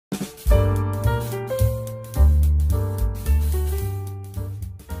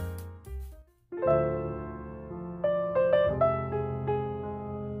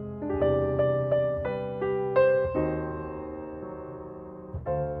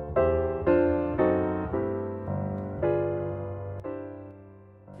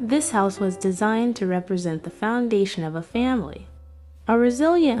This house was designed to represent the foundation of a family, a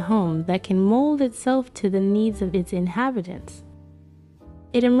resilient home that can mold itself to the needs of its inhabitants.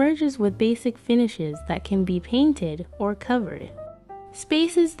 It emerges with basic finishes that can be painted or covered,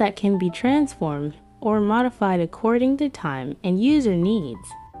 spaces that can be transformed or modified according to time and user needs.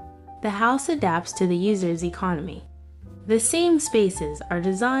 The house adapts to the user's economy. The same spaces are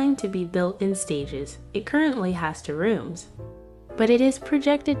designed to be built in stages. It currently has 2 rooms, but it is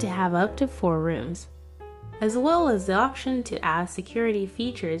projected to have up to 4 rooms, as well as the option to add security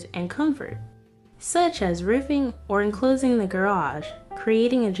features and comfort, such as roofing or enclosing the garage,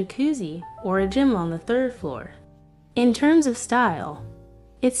 creating a jacuzzi or a gym on the 3rd floor. In terms of style,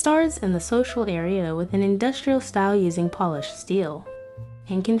 it starts in the social area with an industrial style using polished steel,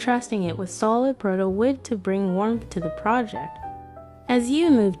 and contrasting it with solid Parota wood to bring warmth to the project. As you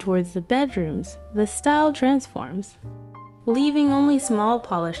move towards the bedrooms, the style transforms, leaving only small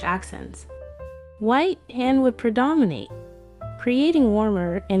polished accents. White and wood predominate, creating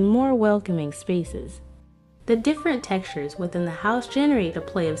warmer and more welcoming spaces. The different textures within the house generate a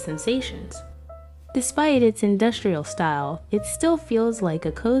play of sensations. Despite its industrial style, it still feels like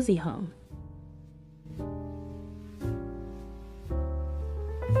a cozy home.